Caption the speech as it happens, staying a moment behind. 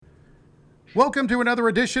Welcome to another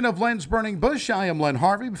edition of Len's Burning Bush. I am Len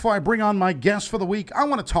Harvey. Before I bring on my guest for the week, I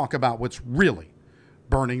want to talk about what's really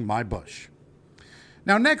burning my bush.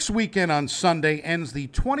 Now, next weekend on Sunday ends the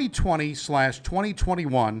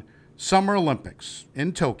 2020/2021 Summer Olympics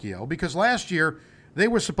in Tokyo because last year they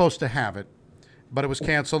were supposed to have it, but it was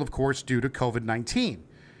canceled, of course, due to COVID-19.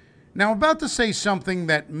 Now, I'm about to say something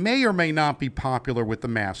that may or may not be popular with the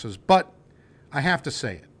masses, but I have to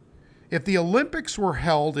say it. If the Olympics were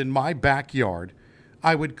held in my backyard,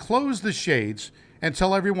 I would close the shades and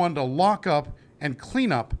tell everyone to lock up and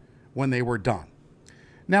clean up when they were done.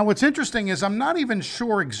 Now, what's interesting is I'm not even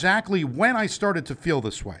sure exactly when I started to feel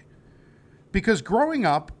this way. Because growing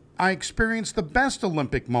up, I experienced the best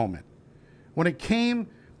Olympic moment. When it came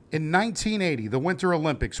in 1980, the Winter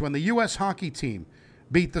Olympics, when the U.S. hockey team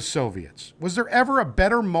beat the Soviets. Was there ever a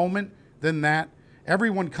better moment than that?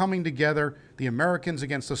 Everyone coming together, the Americans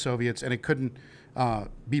against the Soviets, and it couldn't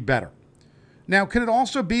be better. Now, could it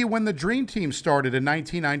also be when the Dream Team started in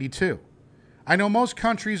 1992? I know most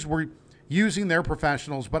countries were using their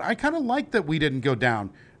professionals, but I kind of like that we didn't go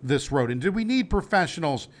down this road. And did we need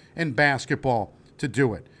professionals in basketball to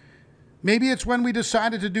do it? Maybe it's when we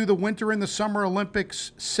decided to do the Winter and the Summer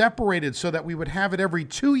Olympics separated so that we would have it every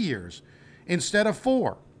 2 years instead of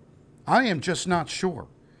 4. I am just not sure.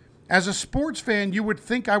 As a sports fan, you would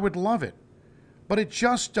think I would love it, but it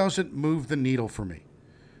just doesn't move the needle for me.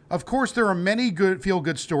 Of course, there are many good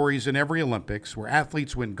feel-good stories in every Olympics where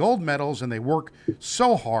athletes win gold medals and they work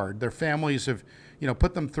so hard. Their families have,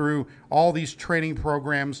 put them through all these training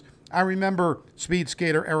programs. I remember speed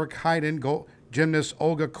skater Eric Heiden, gymnast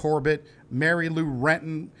Olga Korbut, Mary Lou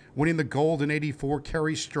Retton winning the gold in '84,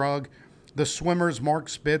 Kerry Strug, the swimmers Mark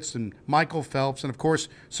Spitz and Michael Phelps, and of course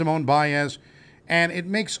Simone Biles. And it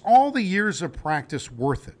makes all the years of practice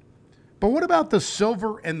worth it. But what about the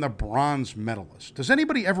silver and the bronze medalists? Does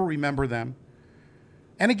anybody ever remember them?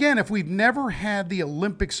 And again, if we've never had the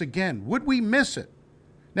Olympics again, would we miss it?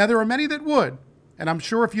 Now, there are many that would, and I'm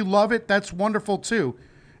sure if you love it, that's wonderful too,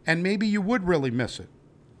 and maybe you would really miss it.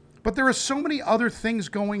 But there are so many other things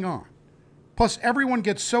going on. Plus, everyone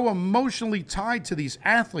gets so emotionally tied to these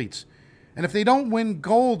athletes, and if they don't win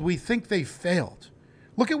gold, we think they failed.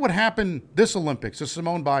 Look at what happened this Olympics to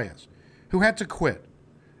Simone Biles, who had to quit.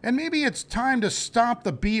 And maybe it's time to stop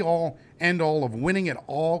the be-all, end-all of winning at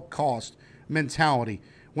all cost mentality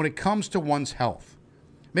when it comes to one's health.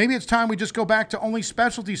 Maybe it's time we just go back to only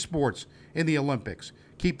specialty sports in the Olympics.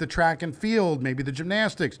 Keep the track and field, maybe the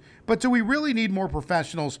gymnastics. But do we really need more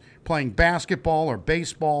professionals playing basketball or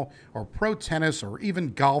baseball or pro tennis or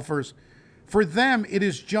even golfers? For them, it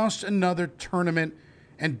is just another tournament.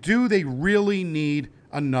 And do they really need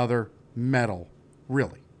another medal?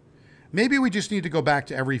 Really? Maybe we just need to go back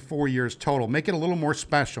to every 4 years total, make it a little more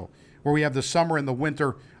special, where we have the Summer and the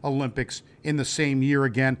Winter Olympics in the same year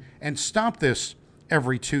again, and stop this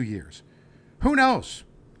every 2 years. Who knows?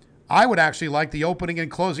 I would actually like the opening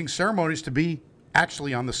and closing ceremonies to be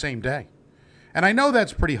actually on the same day. And I know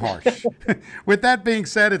that's pretty harsh. With that being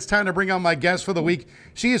said, it's time to bring on my guest for the week.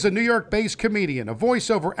 She is a New York-based comedian, a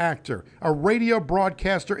voiceover actor, a radio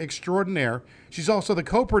broadcaster extraordinaire. She's also the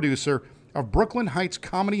co-producer of Brooklyn Heights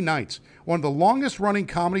Comedy Nights, one of the longest-running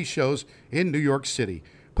comedy shows in New York City.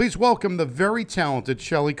 Please welcome the very talented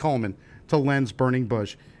Shelley Coleman to Len's Burning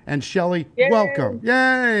Bush. And Shelley, welcome.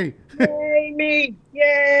 Yay! Yay, me!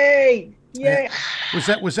 Yay! Yay!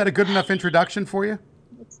 Was that a good enough introduction for you?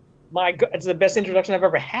 My God, it's the best introduction I've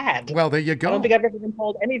ever had. Well, there you go. I don't think I've ever been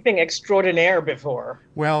told anything extraordinaire before.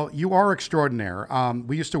 Well, you are extraordinaire.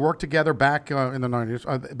 We used to work together back in the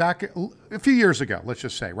 90s, back a few years ago, let's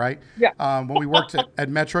just say, right? Yeah. When we worked at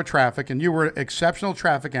Metro Traffic, and you were an exceptional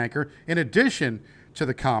traffic anchor in addition to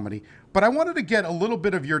the comedy. But I wanted to get a little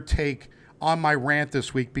bit of your take on my rant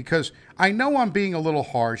this week because I know I'm being a little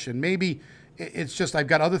harsh, and maybe it's just I've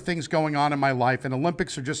got other things going on in my life, and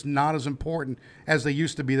Olympics are just not as important as they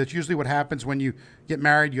used to be. That's usually what happens when you get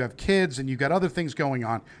married, you have kids, and you've got other things going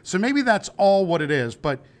on. So maybe that's all what it is.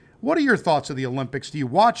 But what are your thoughts of the Olympics? Do you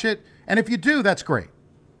watch it? And if you do, that's great.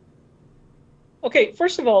 Okay,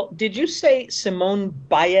 first of all, did you say Simone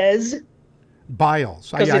Biles?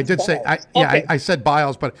 Biles. I did say, I said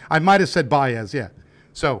Biles, but I might have said Baez, yeah.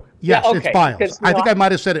 So, yes, yeah, okay. It's Biles. I think I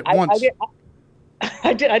might have said it once.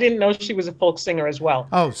 I didn't know she was a folk singer as well.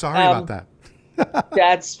 Oh, sorry about that.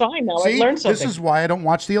 That's fine. Now I learned something. This is why I don't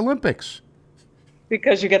watch the Olympics.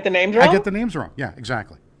 Because you get the names wrong? I get the names wrong. Yeah,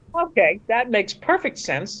 exactly. Okay, that makes perfect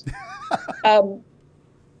sense. I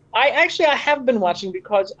have been watching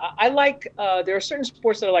because I like, there are certain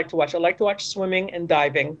sports that I like to watch. I like to watch swimming and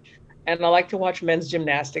diving, and I like to watch men's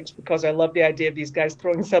gymnastics because I love the idea of these guys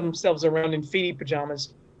throwing themselves around in feety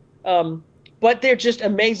pajamas. but they're just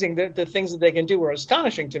amazing. The things that they can do are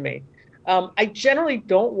astonishing to me. I generally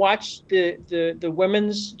don't watch the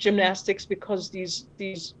women's gymnastics because these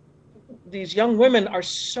young women are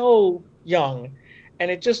so young, and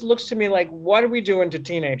it just looks to me like, what are we doing to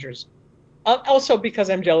teenagers? Also because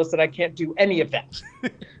I'm jealous that I can't do any of that.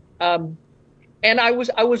 And I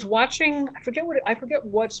was watching, I forget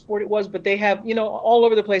what sport it was, but they have, all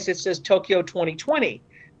over the place it says Tokyo 2020.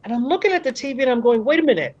 And I'm looking at the TV and I'm going, wait a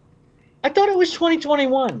minute. I thought it was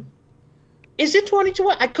 2021. Is it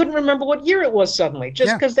 2021? I couldn't remember what year it was suddenly,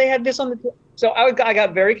 just because they had this on the. So I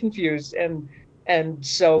got very confused, and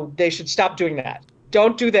so they should stop doing that.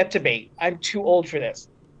 Don't do that to me. I'm too old for this.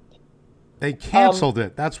 They canceled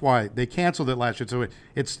it. That's why they canceled it last year. So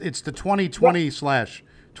it's the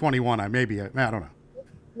 2020/21. I don't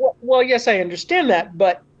know. Well, yes, I understand that,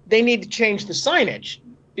 but they need to change the signage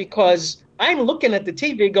because I'm looking at the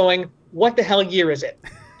TV going, what the hell year is it?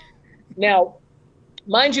 Now,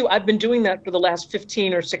 mind you, I've been doing that for the last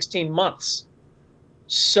 15 or 16 months.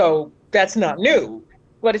 So that's not new,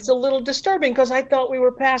 but it's a little disturbing because I thought we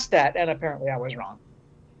were past that, and apparently I was wrong.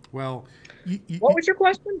 Well, what was your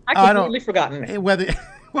question? I completely forgotten it.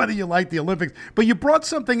 Whether you like the Olympics, but you brought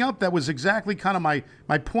something up that was exactly kind of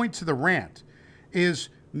my point to the rant is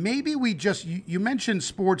maybe we just, you mentioned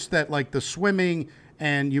sports that like the swimming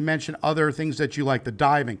and you mentioned other things that you like, the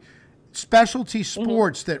diving, specialty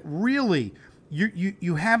sports that really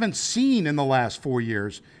you haven't seen in the last 4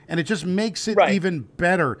 years, and it just makes it even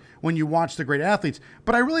better when you watch the great athletes.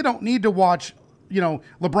 But I really don't need to watch,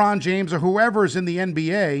 LeBron James or whoever is in the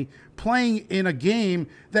NBA playing in a game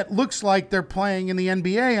that looks like they're playing in the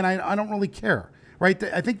NBA, and I don't really care, right?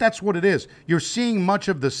 I think that's what it is. You're seeing much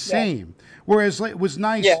of the same, whereas it was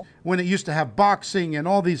nice when it used to have boxing and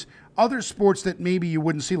all these other sports that maybe you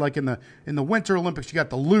wouldn't see, like in the Winter Olympics, you got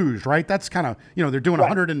the luge, right? That's kind of, they're doing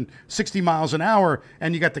 160 miles an hour,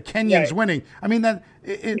 and you got the Kenyans winning. I mean, that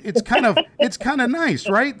it's kind of nice,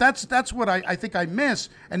 right? That's what I think I miss,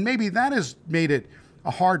 and maybe that has made it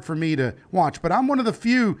hard for me to watch. But I'm one of the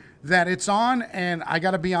few that it's on, and I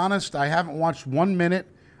got to be honest, I haven't watched 1 minute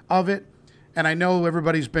of it, and I know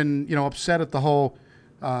everybody's been upset at the whole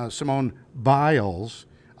Simone Biles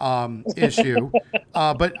issue.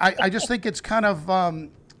 But I just think it's kind of,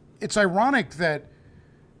 it's ironic that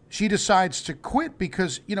she decides to quit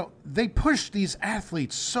because, they push these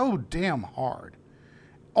athletes so damn hard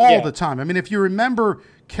all the time. I mean, if you remember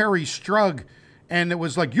Kerri Strug, and it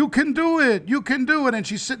was like, you can do it. And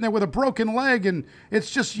she's sitting there with a broken leg, and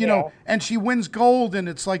it's just, and she wins gold, and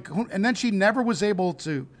it's like, and then she never was able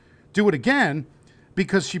to do it again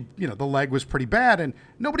because she, the leg was pretty bad, and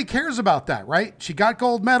nobody cares about that, right? She got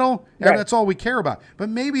gold medal, and that's all we care about. But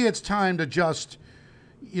maybe it's time to just,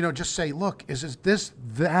 just say, look, is this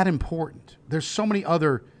that important? There's so many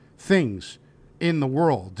other things in the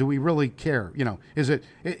world. Do we really care? Is it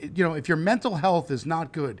if your mental health is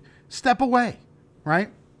not good, step away, right?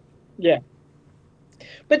 Yeah.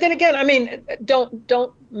 But then again, I mean, don't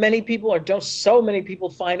so many people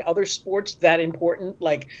find other sports that important?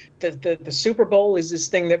 Like the Super Bowl is this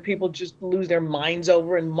thing that people just lose their minds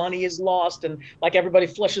over, and money is lost, and like everybody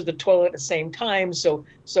flushes the toilet at the same time. So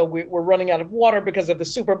we're running out of water because of the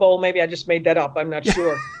Super Bowl. Maybe I just made that up. I'm not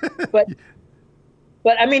sure.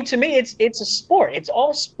 But I mean, to me, it's a sport. It's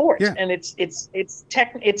all sports, and it's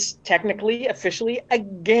technically, officially a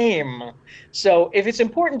game. So if it's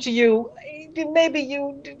important to you, maybe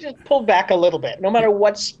you just pull back a little bit, no matter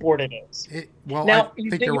what sport it is. Now, I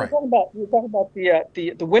think you're right. You're talking about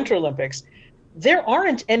the Winter Olympics. There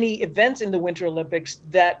aren't any events in the Winter Olympics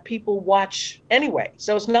that people watch anyway.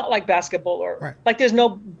 So it's not like basketball or like there's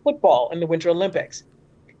no football in the Winter Olympics.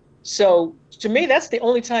 So to me, that's the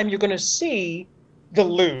only time you're going to see the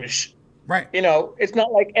luge. Right. It's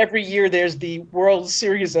not like every year there's the World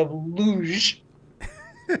Series of luge.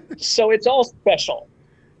 So it's all special.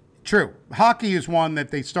 True. Hockey is one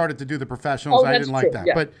that they started to do the professionals. I didn't like that.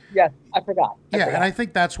 Yeah. But I forgot. And I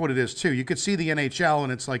think that's what it is too. You could see the NHL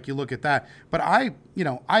and it's like you look at that. But I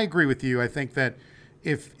agree with you. I think that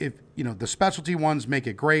if the specialty ones make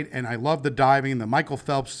it great, and I love the diving, the Michael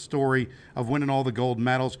Phelps story of winning all the gold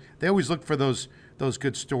medals. They always look for those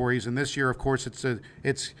good stories. And this year, of course,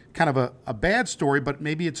 it's kind of a bad story, but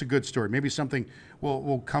maybe it's a good story. Maybe something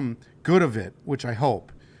will come good of it, which I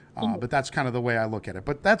hope. But that's kind of the way I look at it.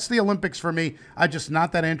 But that's the Olympics for me. I'm just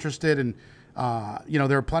not that interested. And,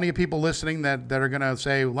 there are plenty of people listening that are going to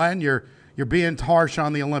say, Len, you're being harsh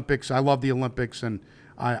on the Olympics. I love the Olympics. And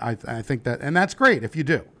I think that, and that's great if you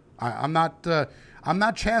do. I'm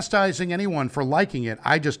not chastising anyone for liking it.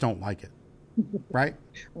 I just don't like it. right?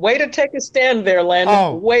 Way to take a stand there, Landon.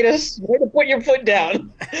 Oh, Way to put your foot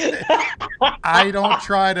down. I don't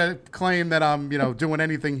try to claim that I'm, doing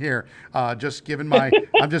anything here. I'm just giving my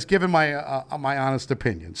honest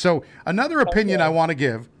opinion. So another opinion I Okay. want to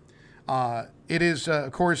give. It is,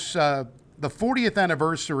 of course, the 40th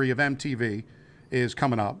anniversary of MTV is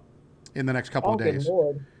coming up in the next couple Oh, of good days,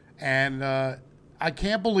 Lord. and I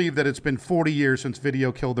can't believe that it's been 40 years since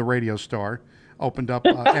Video Killed the Radio Star opened up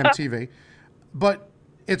MTV, but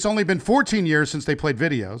it's only been 14 years since they played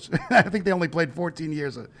videos. I think they only played 14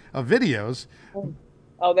 years of videos.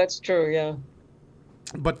 Oh, that's true. Yeah.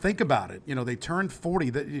 But think about it. They turned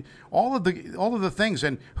 40. All of the things,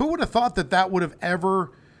 and who would have thought that that would have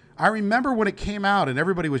ever? I remember when it came out, and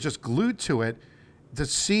everybody was just glued to it to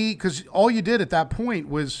see, because all you did at that point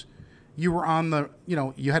was you were on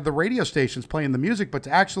you had the radio stations playing the music, but to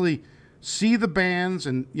actually see the bands,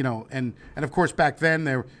 and of course back then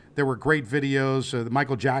there were great videos. The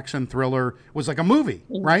Michael Jackson Thriller was like a movie,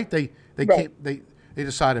 right? They Right. came they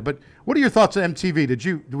decided. But what are your thoughts on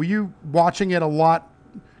MTV? Were you watching it a lot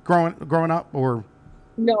growing up, or?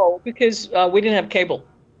 No, because we didn't have cable.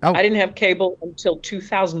 Oh, I didn't have cable until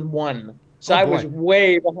 2001. So oh I was boy.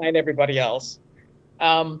 way behind everybody else.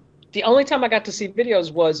 The only time I got to see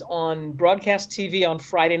videos was on broadcast TV on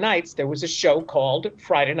Friday nights. There was a show called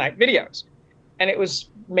Friday Night Videos. And it was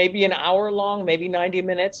maybe an hour long, maybe 90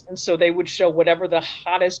 minutes. And so they would show whatever the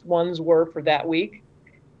hottest ones were for that week.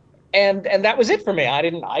 And that was it for me. I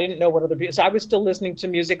didn't know what other people. So I was still listening to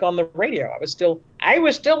music on the radio. I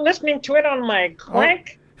was still listening to it on my Oh,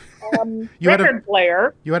 crank you had a record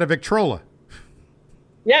player. you had a Victrola.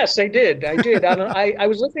 Yes, I did. I did. I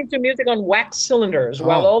was listening to music on wax cylinders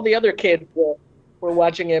while Oh. all the other kids were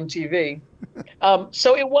watching MTV.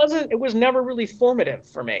 So it was never really formative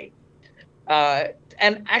for me.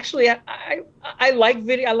 And actually, I like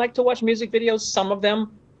video. I like to watch music videos, some of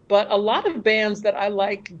them, but a lot of bands that I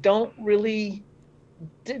like don't really.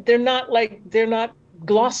 They're not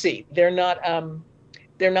glossy. They're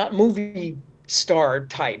not movie star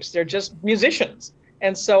types. They're just musicians.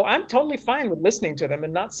 And so I'm totally fine with listening to them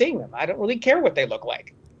and not seeing them. I don't really care what they look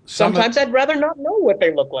like. Some of, Sometimes I'd rather not know what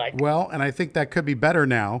they look like. well, and I think that could be better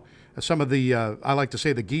now. Some of the I like to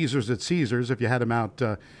say the geezers at Caesars, if you had them out,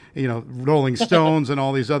 Rolling Stones and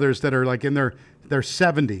all these others that are like in their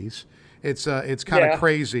 70s. It's kind of Yeah.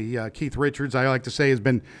 crazy. Keith Richards, I like to say, has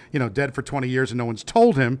been dead for 20 years and no one's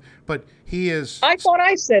told him, but he is. I thought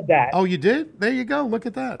I said that. Oh, you did? There you go. Look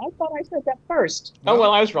at that. I thought I said that first. Well- Oh,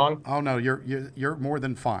 well, I was wrong. Oh no, you're more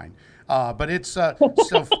than fine. But it's so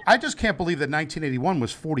I just can't believe that 1981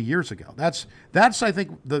 was 40 years ago. That's I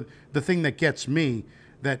think the thing that gets me,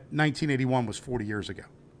 that 1981 was 40 years ago.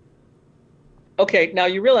 Okay, now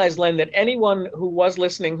you realize, Len, that anyone who was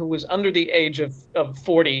listening who was under the age of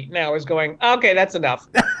 40 now is going, okay, that's enough.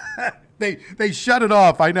 They shut it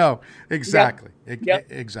off. I know exactly. Yep.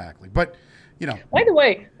 Exactly. But By the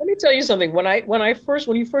way, let me tell you something. When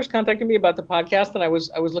you first contacted me about the podcast and I was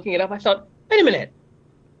looking it up, I thought, wait a minute,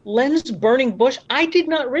 Len's Burning Bush. I did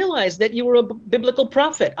not realize that you were a biblical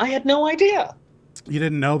prophet. I had no idea. you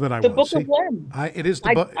didn't know that I The was. Book of Len. It is the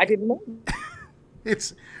I, book. I didn't know.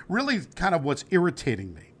 It's really kind of what's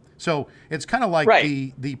irritating me. So it's kind of like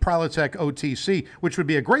Right. the Prilosec OTC, which would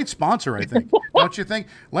be a great sponsor, I think. Don't you think?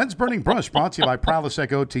 Len's Burning Brush, brought to you by Prilosec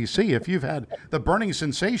OTC. If you've had the burning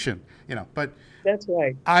sensation, but That's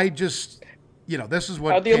right. I just, this is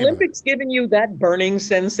what Are the came of it. Olympics giving you that burning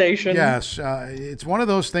sensation? Yes, it's one of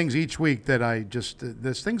those things each week that I just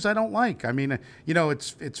there's things I don't like. I mean,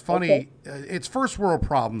 it's funny. Okay. It's first world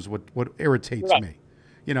problems what irritates Right. me.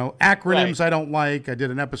 Acronyms Right. I don't like. I did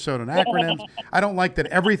an episode on acronyms. I don't like that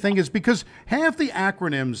everything is, because half the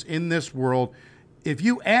acronyms in this world, if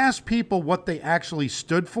you ask people what they actually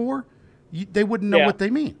stood for, they wouldn't know Yeah. what they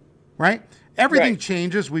mean, right? Everything Right.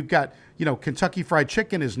 changes. We've got, Kentucky Fried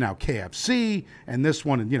Chicken is now KFC, and this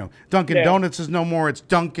one, Dunkin' Yeah. Donuts is no more. It's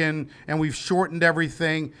Dunkin', and we've shortened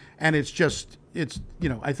everything, and I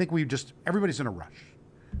think everybody's in a rush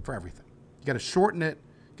for everything. You got to shorten it.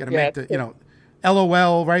 Got to Yeah, make the,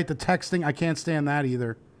 LOL, right? The texting, I can't stand that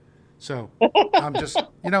either. So I'm just,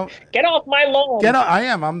 Get off my lawn. I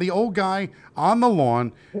am. I'm the old guy on the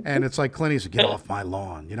lawn, and it's like Clint Eastwood, get off my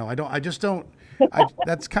lawn.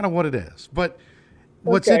 That's kind of what it is. But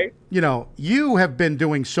what's Okay. it, you have been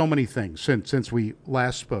doing so many things since we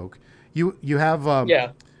last spoke. You have,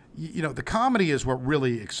 Yeah. the comedy is what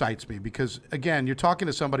really excites me, because again, you're talking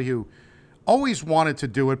to somebody who always wanted to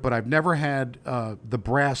do it, but I've never had the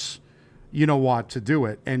brass, to do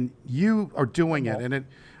it, and you are doing it. And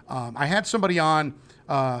I had somebody on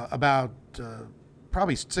about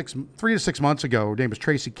probably 3 to 6 months ago. Her name is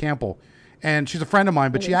Tracy Campbell, and she's a friend of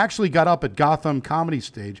mine, but she actually got up at Gotham Comedy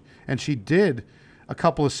Stage and she did a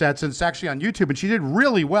couple of sets, and it's actually on YouTube, and she did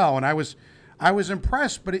really well, and I was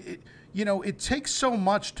impressed. But it takes so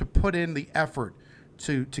much to put in the effort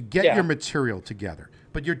to get your material together.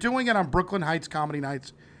 But you're doing it on Brooklyn Heights Comedy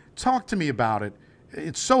Nights. Talk to me about it.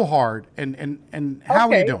 It's so hard, and how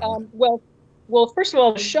are you doing? Well, first of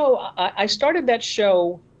all, the show, I started that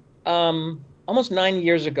show almost 9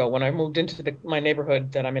 years ago when I moved into my neighborhood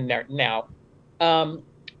that I'm in there now.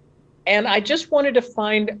 And I just wanted to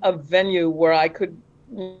find a venue where I could,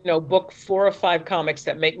 book 4 or 5 comics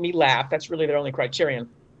that make me laugh. That's really their only criterion.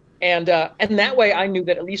 And that way I knew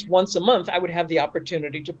that at least once a month I would have the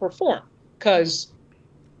opportunity to perform. Because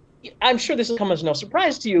I'm sure this will come as no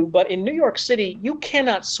surprise to you, but in New York City, you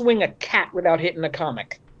cannot swing a cat without hitting a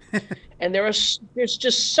comic. And there's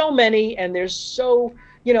just so many, and there's so,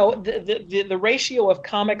 the ratio of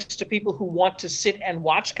comics to people who want to sit and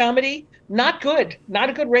watch comedy, not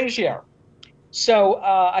a good ratio. So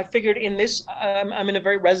I figured I'm in a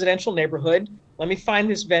very residential neighborhood. Let me find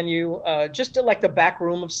this venue, just to, like the back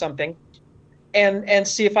room of something, and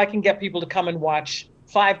see if I can get people to come and watch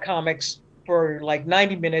 5 comics for like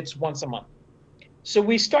 90 minutes once a month. So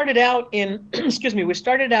we started out in,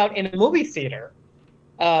 a movie theater,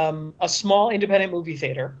 a small independent movie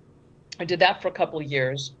theater. I did that for a couple of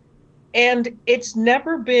years, and it's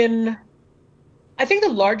never been, I think the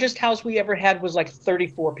largest house we ever had was like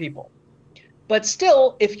 34 people. But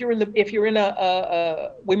still, we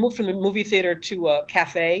moved from the movie theater to a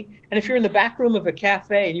cafe, and if you're in the back room of a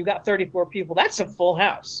cafe and you got 34 people, that's a full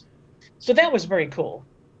house. So that was very cool.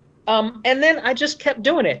 And then I just kept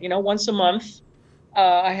doing it, once a month.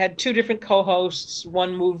 I had 2 different co-hosts.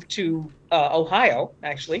 One moved to Ohio,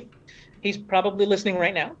 actually. He's probably listening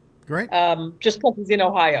right now. Great. Just because he's in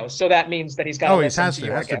Ohio, so that means that he's got to listen to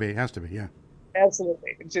you. Has to be, yeah.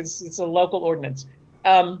 Absolutely. It's a local ordinance.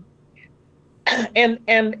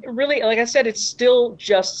 And really, like I said, it's still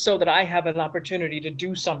just so that I have an opportunity to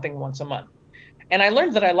do something once a month. And I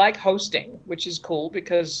learned that I like hosting, which is cool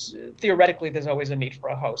because theoretically there's always a need for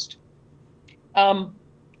a host.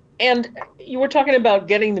 And you were talking about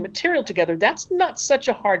getting the material together. That's not such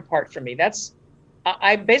a hard part for me.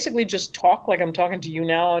 I basically just talk like I'm talking to you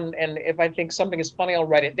now. And if I think something is funny, I'll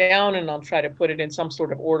write it down and I'll try to put it in some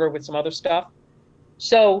sort of order with some other stuff.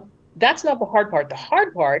 So that's not the hard part. The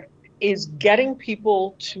hard part is getting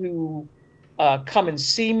people to come and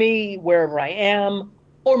see me wherever I am,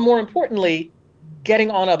 or more importantly,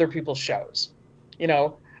 getting on other people's shows,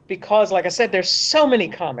 because like I said, there's so many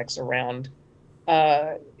comics around,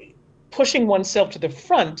 pushing oneself to the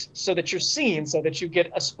front so that you're seen, so that you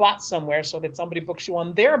get a spot somewhere, so that somebody books you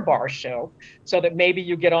on their bar show, so that maybe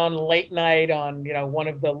you get on late night on, one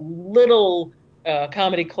of the little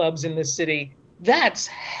comedy clubs in the city. That's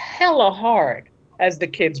hella hard, as the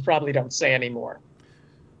kids probably don't say anymore.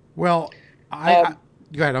 Well, go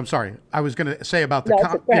ahead. I'm sorry. I was going to say about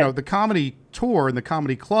the comedy tour and the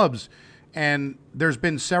comedy clubs, and there's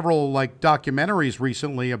been several like documentaries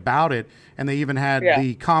recently about it, and they even had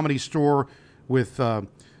the Comedy Store with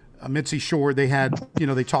Mitzi Shore. They had,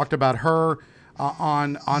 they talked about her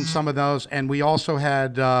on some of those, and we also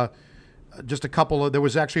had just a couple of. There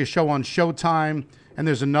was actually a show on Showtime, and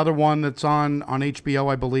there's another one that's on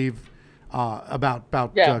HBO, I believe,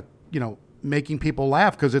 about making people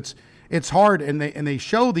laugh, because it's hard, and they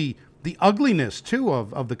show the ugliness too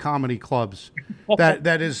of the comedy clubs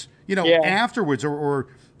that is afterwards, or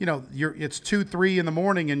it's 2-3 in the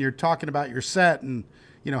morning and you're talking about your set and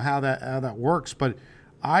how that works. But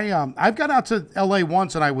I've got out to LA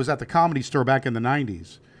once, and I was at the Comedy Store back in the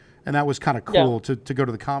 90s, and that was kind of cool to go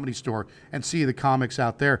to the Comedy Store and see the comics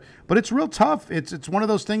out there. But it's real tough. It's one of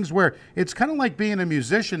those things where it's kind of like being a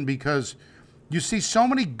musician, because you see so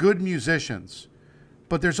many good musicians,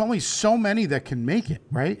 but there's only so many that can make it,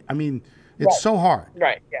 right? I mean, it's so hard.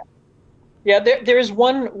 Right, yeah. Yeah, there is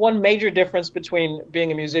one major difference between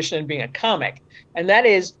being a musician and being a comic, and that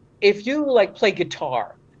is, if you like play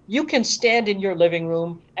guitar, you can stand in your living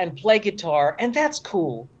room and play guitar, and that's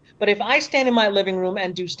cool. But if I stand in my living room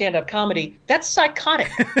and do stand-up comedy, that's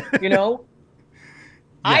psychotic,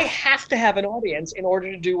 I have to have an audience in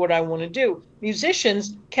order to do what I want to do.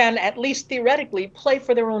 Musicians can, at least theoretically, play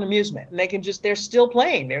for their own amusement, and they're still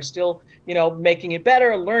playing. They're still, making it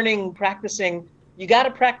better, learning, practicing. You got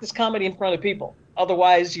to practice comedy in front of people.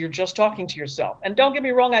 Otherwise, you're just talking to yourself. And don't get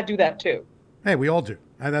me wrong, I do that too. Hey, we all do.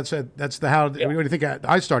 And that's how. What do you think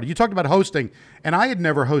I started? You talked about hosting, and I had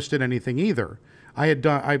never hosted anything either. I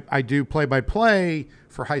do play-by-play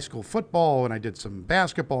for high school football, and I did some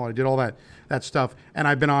basketball, and I did all that stuff. And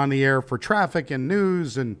I've been on the air for traffic and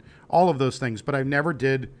news and all of those things, but I never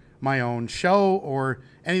did my own show or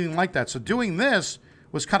anything like that. So doing this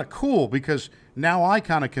was kind of cool because now I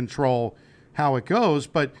kind of control how it goes,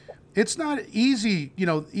 but it's not easy,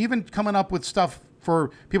 even coming up with stuff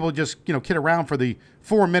for people to just, kid around for the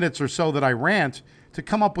 4 minutes or so that I rant, to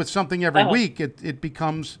come up with something every week. It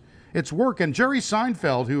becomes, it's work. And Jerry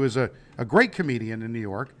Seinfeld, who is a great comedian in New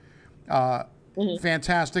York,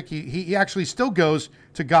 fantastic. He actually still goes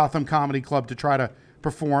to Gotham Comedy Club to try to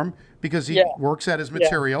perform because he works at his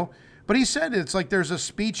material. But he said it's like there's a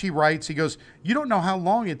speech he writes. He goes, you don't know how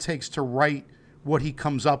long it takes to write what he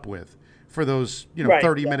comes up with for those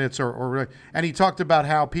 30 minutes or and he talked about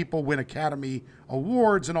how people win Academy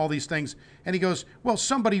Awards and all these things, and he goes, well,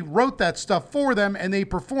 somebody wrote that stuff for them and they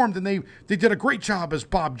performed and they did a great job as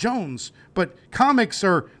Bob Jones. But comics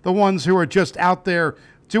are the ones who are just out there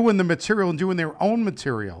doing the material and doing their own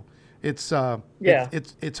material. It's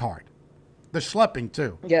it's hard. The schlepping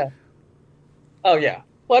too. Yeah. Oh yeah.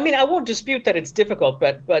 Well, I mean, I won't dispute that it's difficult,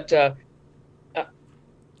 but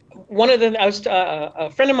one of the a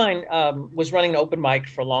friend of mine was running an open mic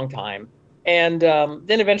for a long time, and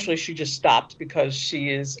then eventually she just stopped because she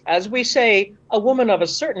is, as we say, a woman of a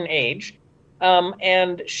certain age,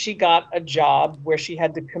 and she got a job where she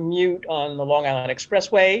had to commute on the Long Island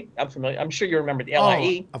Expressway. I'm familiar. I'm sure you remember the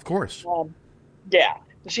LIE. Of course. Yeah.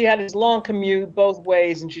 She had this long commute both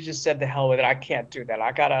ways, and she just said, "The hell with it! I can't do that.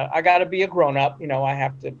 I gotta be a grown up. I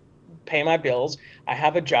have to pay my bills. I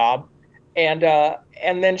have a job."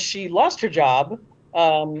 And then she lost her job.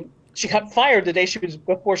 She got fired the day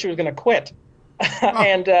before she was going to quit.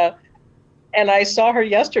 And I saw her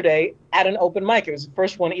yesterday at an open mic. It was the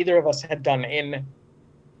first one either of us had done in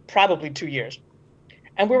probably 2 years.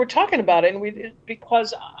 And we were talking about it, and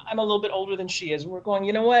because I'm a little bit older than she is, and we're going,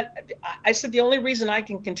 you know what? I said the only reason I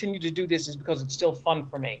can continue to do this is because it's still fun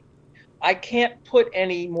for me. I can't put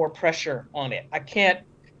any more pressure on it. I can't,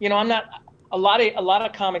 I'm not. A lot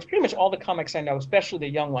of comics, pretty much all the comics I know, especially the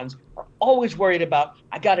young ones, are always worried about,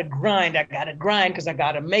 I got to grind because I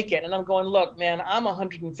got to make it. And I'm going, look, man, I'm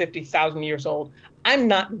 150,000 years old. I'm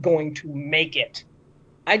not going to make it.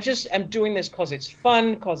 I just am doing this because it's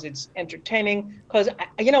fun, because it's entertaining, because,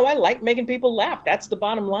 I like making people laugh. That's the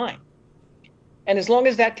bottom line. And as long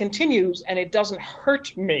as that continues and it doesn't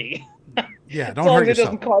hurt me, don't hurt yourself. As long as it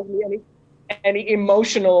doesn't cause me any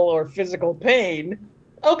emotional or physical pain,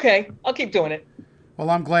 okay, I'll keep doing it.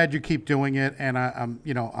 Well, I'm glad you keep doing it, and I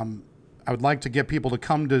would like to get people to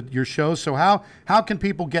come to your shows. So how can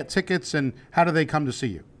people get tickets, and how do they come to see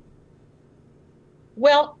you?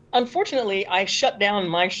 Well, unfortunately, I shut down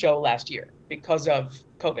my show last year because of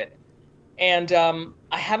COVID, and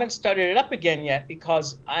I haven't started it up again yet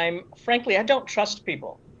because I don't trust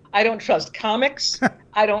people. I don't trust comics.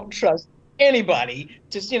 I don't trust anybody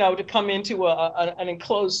to come into an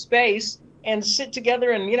enclosed space and sit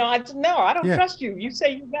together and, I don't trust you. You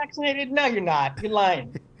say you're vaccinated. No, you're not. You're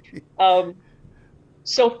lying.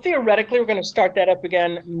 So theoretically, we're going to start that up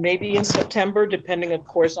again, maybe in September, depending, of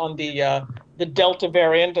course, on the Delta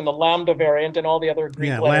variant and the Lambda variant and all the other Greek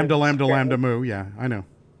letters. Lambda, mu. Yeah, I know.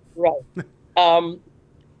 Right.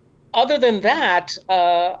 Other than that,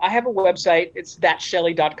 I have a website. It's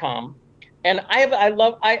thatshelley.com. And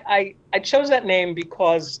I chose that name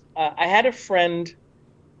because I had a friend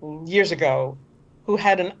years ago who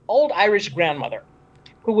had an old Irish grandmother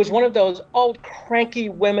who was one of those old cranky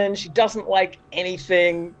women. She doesn't like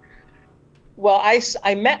anything. Well,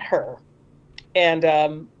 I met her, and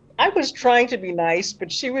I was trying to be nice,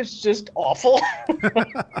 but she was just awful.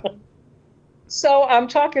 So I'm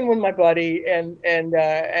talking with my buddy, and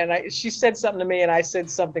she said something to me, and I said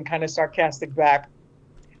something kind of sarcastic back,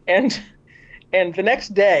 and the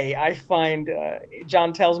next day I find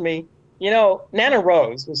John tells me, Nana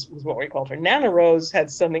Rose was what we called her. Nana Rose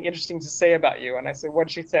had something interesting to say about you. And I said,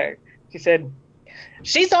 what'd she say? She said,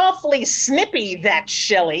 she's awfully snippy, that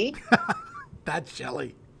Shelley. That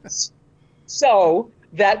Shelley. So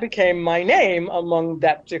that became my name among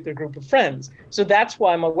that particular group of friends. So that's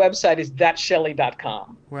why my website is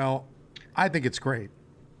thatshelley.com. Well, I think it's great.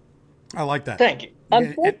 I like that. Thank you.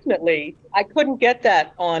 Unfortunately, I couldn't get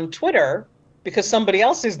that on Twitter because somebody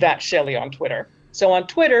else is that Shelley on Twitter. So on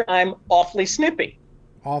Twitter, I'm awfully snippy.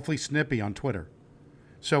 Awfully snippy on Twitter.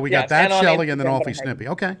 So we got that Shelley and then awfully snippy.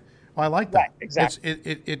 Okay. Well, I like that. Right, exactly.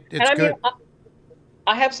 It's good.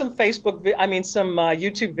 I have some some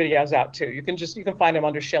YouTube videos out too. You can find them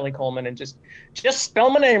under Shelley Coleman and just spell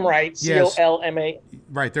my name right. Yes. Colma.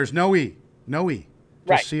 Right. There's no E. No E.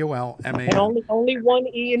 Just Colman. And only one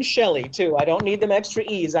E in Shelley too. I don't need them extra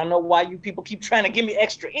E's. I don't know why you people keep trying to give me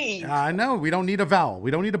extra E's. I know. We don't need a vowel.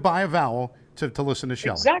 We don't need to buy a vowel to listen to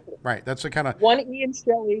Shelley. Exactly. Right. That's the kind of. One E in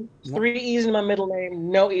Shelley, 3 E's in my middle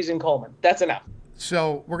name, no E's in Coleman. That's enough.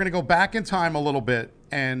 So we're gonna go back in time a little bit.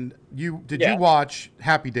 And did you Yeah. watch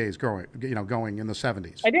Happy Days going in the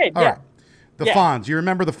 70s? I did, All yeah. right. The Yeah. Fonz. You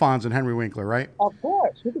remember the Fonz and Henry Winkler, right? Of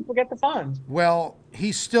course. Who could forget the Fonz? Well,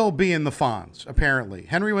 he's still being the Fonz, apparently.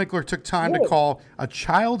 Henry Winkler took time to Really? call a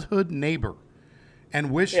childhood neighbor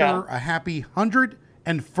and wish Yeah. her a happy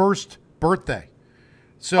 101st birthday.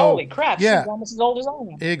 So, Holy crap, yeah, she's almost as old as I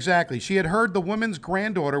am. exactly. She had heard the woman's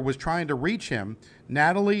granddaughter was trying to reach him,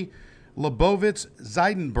 Natalie Lebovitz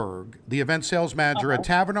Zeidenberg, the event sales manager at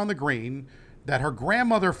Tavern on the Green, that her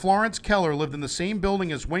grandmother, Florence Keller, lived in the same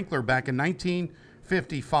building as Winkler back in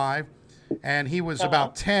 1955. And he was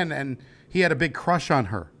about 10, and he had a big crush on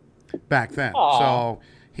her back then. Aw. So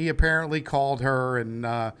he apparently called her,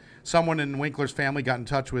 and someone in Winkler's family got in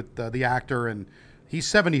touch with the actor, and he's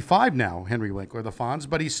 75 now, Henry Winkler, the Fonz,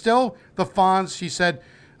 but he's still the Fonz. She said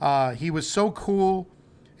he was so cool,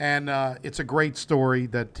 and it's a great story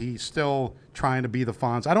that he's still trying to be the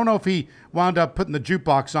Fonz. I don't know if he wound up putting the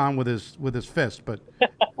jukebox on with his fist, but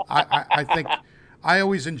I think I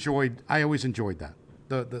always enjoyed that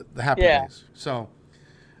the Happy Yeah. Days. So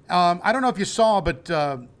I don't know if you saw, but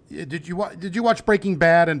did you watch Breaking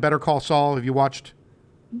Bad and Better Call Saul? Have you watched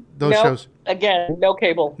those Nope. shows? Again, no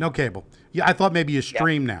cable. No cable. Yeah, I thought maybe you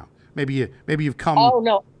stream now. Maybe you've come. Oh,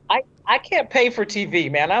 no. I can't pay for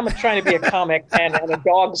TV, man. I'm trying to be a comic and a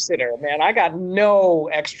dog sitter, man. I got no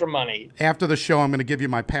extra money. After the show, I'm going to give you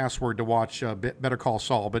my password to watch Better Call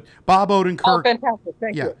Saul. But Bob Odenkirk. Oh, fantastic.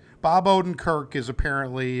 Thank Yeah, you. Bob Odenkirk is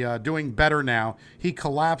apparently doing better now. He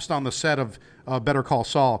collapsed on the set of Better Call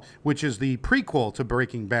Saul, which is the prequel to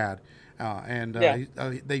Breaking Bad.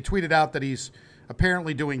 They tweeted out that he's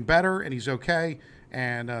apparently doing better and he's okay.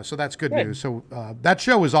 And so that's good news. So that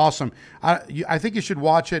show is awesome. I think you should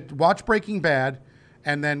watch it. Watch Breaking Bad,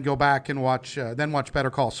 and then go back and watch Better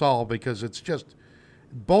Call Saul, because it's just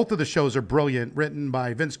both of the shows are brilliant. Written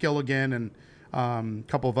by Vince Gilligan and a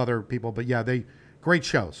couple of other people. But yeah, great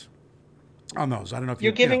shows on those. I don't know if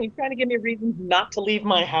You're trying to give me reasons not to leave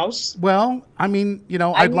my house. Well, I mean,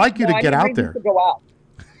 I'd like you to get out there. To go out.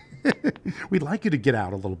 We'd like you to get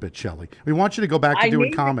out a little bit, Shelley. We want you to go back to I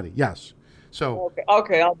doing need comedy. Yes. So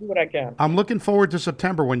Okay, I'll do what I can. I'm looking forward to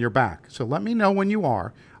September when you're back. So let me know when you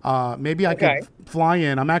are. Maybe I Okay. could fly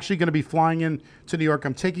in. I'm actually going to be flying in to New York.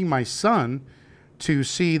 I'm taking my son to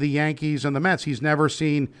see the Yankees and the Mets. He's never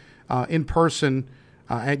seen in person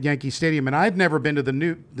at Yankee Stadium, and I've never been to the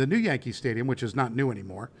new Yankee Stadium, which is not new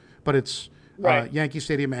anymore, but it's Right. Yankee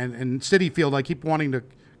Stadium and Citi Field. I keep wanting to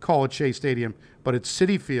call it Shea Stadium, but it's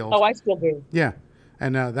Citi Field. Oh, I still do. Yeah,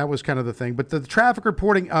 and that was kind of the thing. But the traffic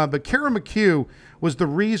reporting, but Karen McHugh was the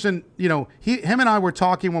reason, him and I were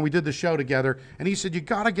talking when we did the show together, and he said, you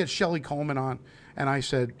got to get Shelley Coleman on. And I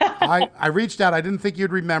said, I reached out. I didn't think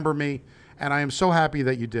you'd remember me, and I am so happy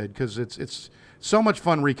that you did, because it's so much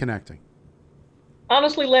fun reconnecting.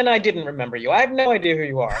 Honestly, Len, I didn't remember you. I have no idea who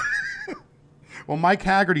you are. Well, Mike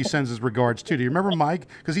Haggerty sends his regards too. Do you remember Mike?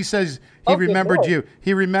 Because he says he Okay, remembered good. you.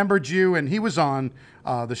 He remembered you, and he was on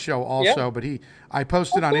the show also. Yeah. But I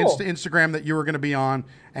posted on cool. Instagram that you were going to be on,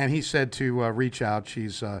 and he said to reach out.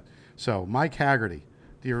 So Mike Haggerty.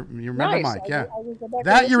 Do you remember Nice. Mike? Yeah, I will go back and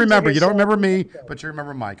that you listen to remember. his You don't show. remember me, but you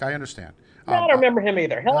remember Mike. I understand. No, I don't remember him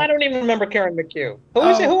either. Hell, I don't even remember Karen McHugh. Who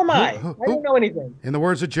is it? Who am I? I don't know anything. In the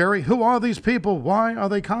words of Jerry, who are these people? Why are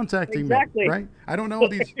they contacting Exactly. me? Right? I don't know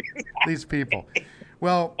these people.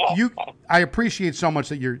 Well, I appreciate so much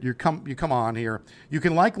that you come on here. You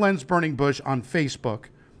can like Len's Burning Bush on Facebook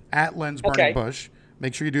at Len's Burning Okay. Bush.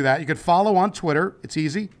 Make sure you do that. You can follow on Twitter. It's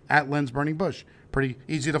easy at Len's Burning Bush. Pretty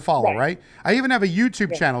easy to follow, right? I even have a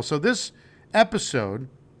YouTube channel. So this episode,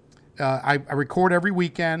 I record every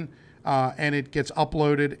weekend, and it gets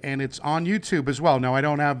uploaded, and it's on YouTube as well. Now, I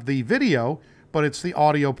don't have the video, but it's the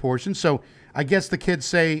audio portion. So I guess the kids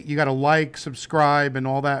say you got to like, subscribe, and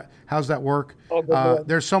all that. How's that work? Oh, good Lord.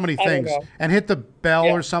 There's so many I don't things. know. And hit the bell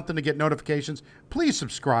Yeah. or something to get notifications. Please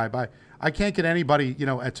subscribe. I can't get anybody,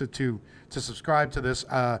 to subscribe to this.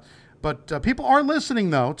 But people are listening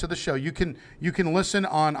though to the show. You can listen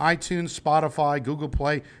on iTunes, Spotify, Google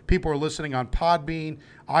Play. People are listening on Podbean,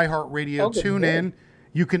 iHeartRadio, good TuneIn. Lord.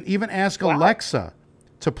 You can even ask Alexa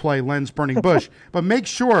to play Len's Burning Bush. But make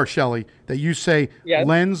sure, Shelley, that you say Yes.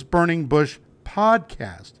 Len's Burning Bush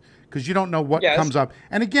podcast, because you don't know what Yes. comes up.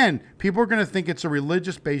 And again, people are going to think it's a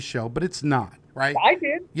religious-based show, but it's not, right? I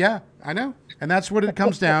did. Yeah, I know. And that's what it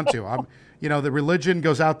comes down to. the religion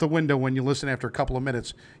goes out the window when you listen after a couple of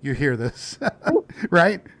minutes. You hear this,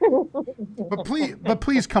 right? But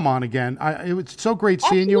please come on again. It was so great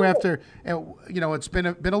seeing you after. It's been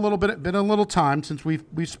a little time since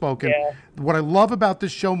we've spoken. Yeah. What I love about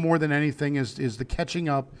this show more than anything is the catching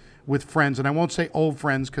up with friends, and I won't say old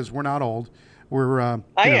friends because we're not old. We're I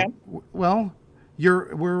am. Well,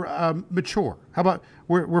 we're mature. How about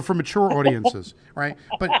we're for mature audiences, right?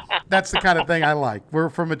 But that's the kind of thing I like. We're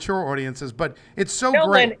for mature audiences, but it's so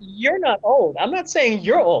great. Then you're not old. I'm not saying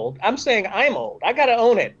you're old. I'm saying I'm old. I got to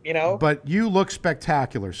own it, But you look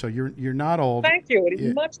spectacular, so you're not old. Thank you. It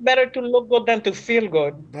is much better to look good than to feel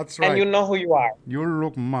good. That's right. And you know who you are. You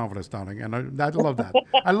look marvelous, darling, and I love that.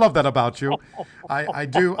 I love that about you. I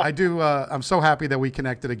do. I'm so happy that we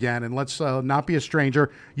connected again, and let's not be a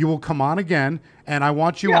stranger. You will come on again, and I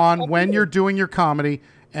want you on when you're doing your comedy,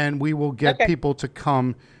 and we will get people to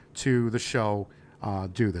come to the show.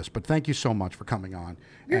 Do this, but thank you so much for coming on.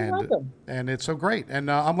 You're welcome. And it's so great.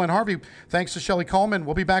 And I'm Len Harvey. Thanks to Shelley Coleman.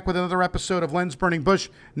 We'll be back with another episode of Len's Burning Bush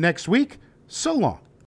next week. So long.